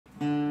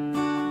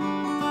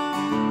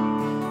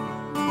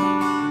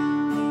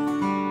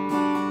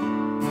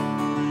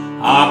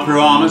I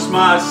promised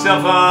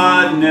myself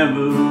I'd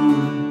never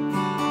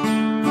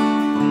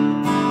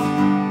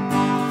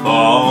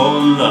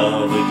fall in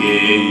love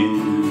again.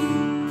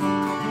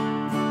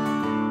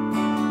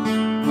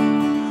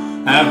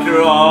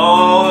 After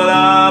all that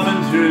I've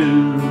been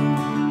through,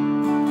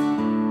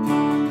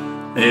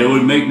 it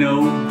would make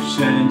no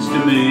sense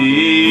to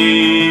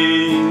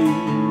me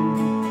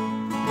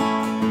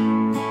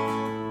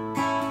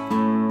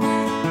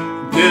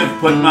to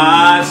put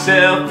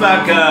myself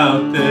back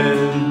out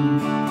there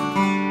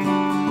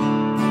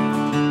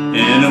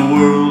in a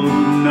world with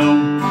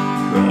no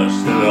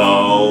trust at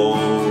all.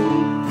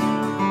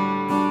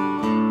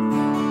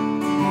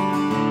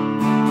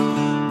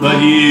 But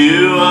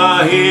you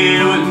are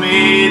here with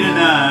me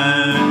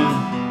tonight,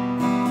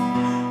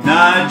 and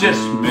I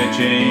just may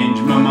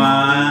change my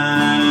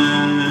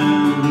mind.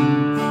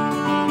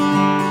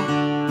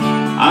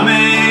 I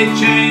may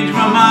change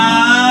my mind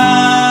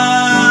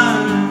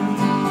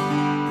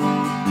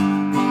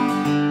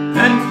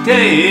and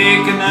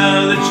take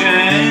another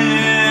chance.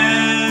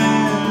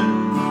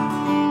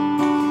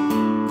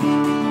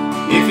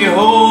 If you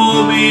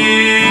hold me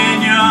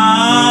in your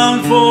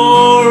arms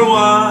for a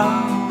while,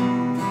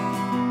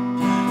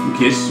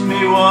 kiss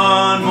me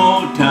one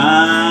more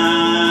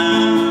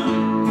time,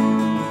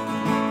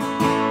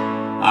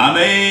 I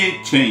may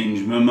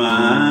change my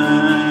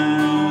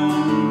mind.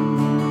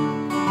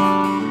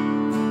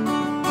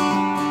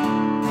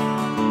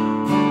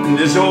 And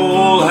this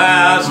old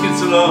house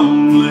gets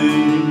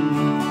lonely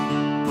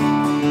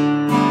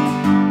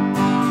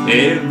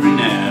every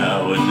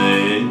now and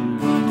then.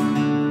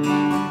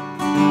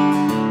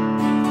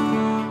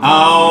 I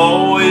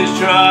always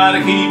try to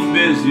keep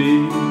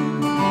busy,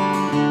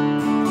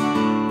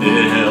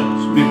 it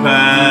helps me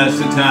pass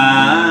the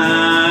time.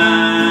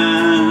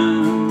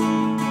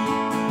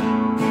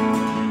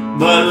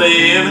 But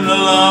living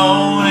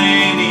alone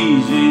ain't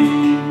easy,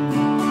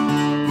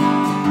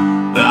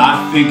 but I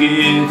think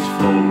it's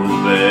for the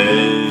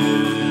best.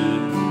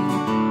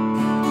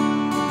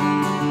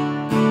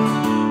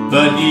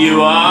 But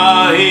you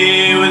are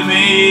here with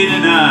me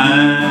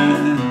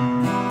tonight,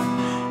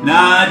 and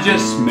I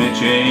just may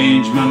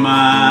change my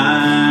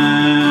mind.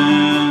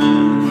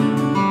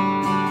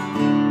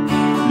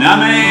 And I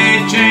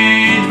may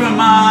change my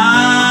mind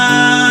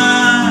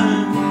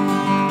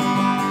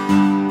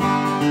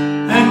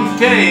and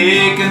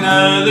take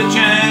another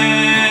chance.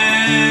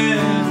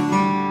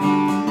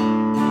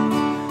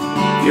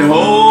 You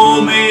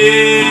hold me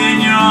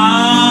in your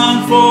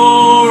arms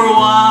for a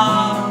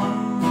while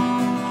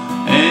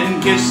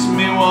and kiss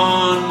me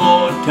one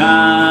more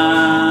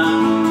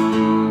time,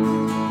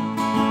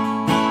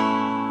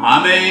 I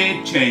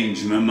may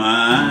change my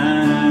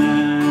mind.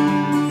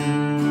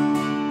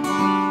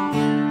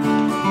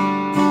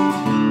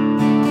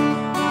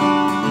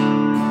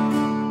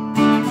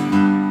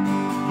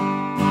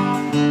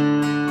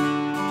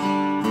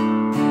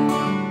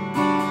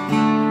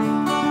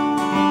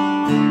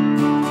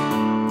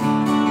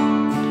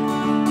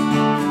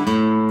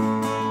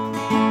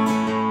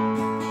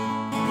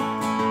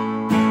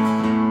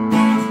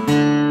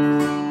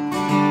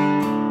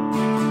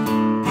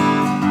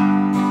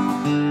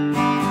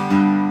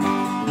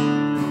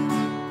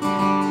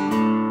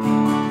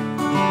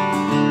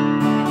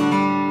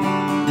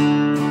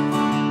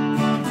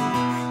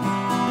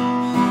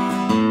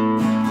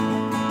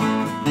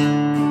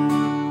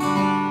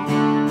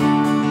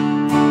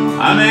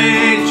 I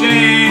may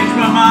change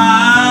my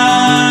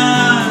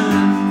mind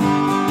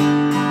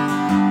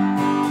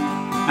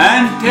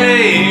and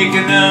take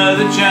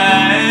another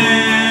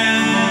chance.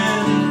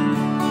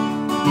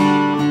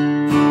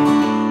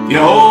 You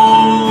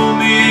hold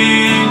me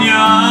in your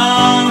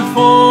arms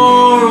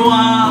for a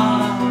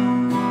while,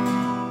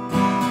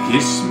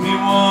 kiss me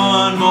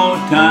one more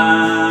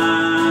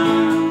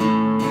time,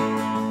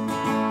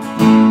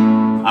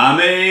 I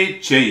may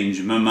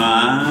change my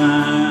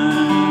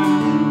mind.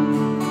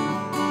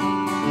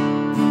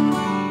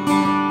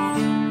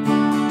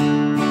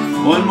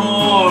 One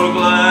more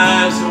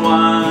glass of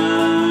wine,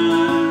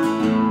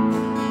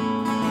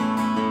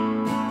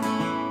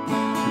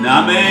 and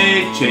I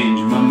may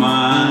change my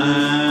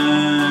mind.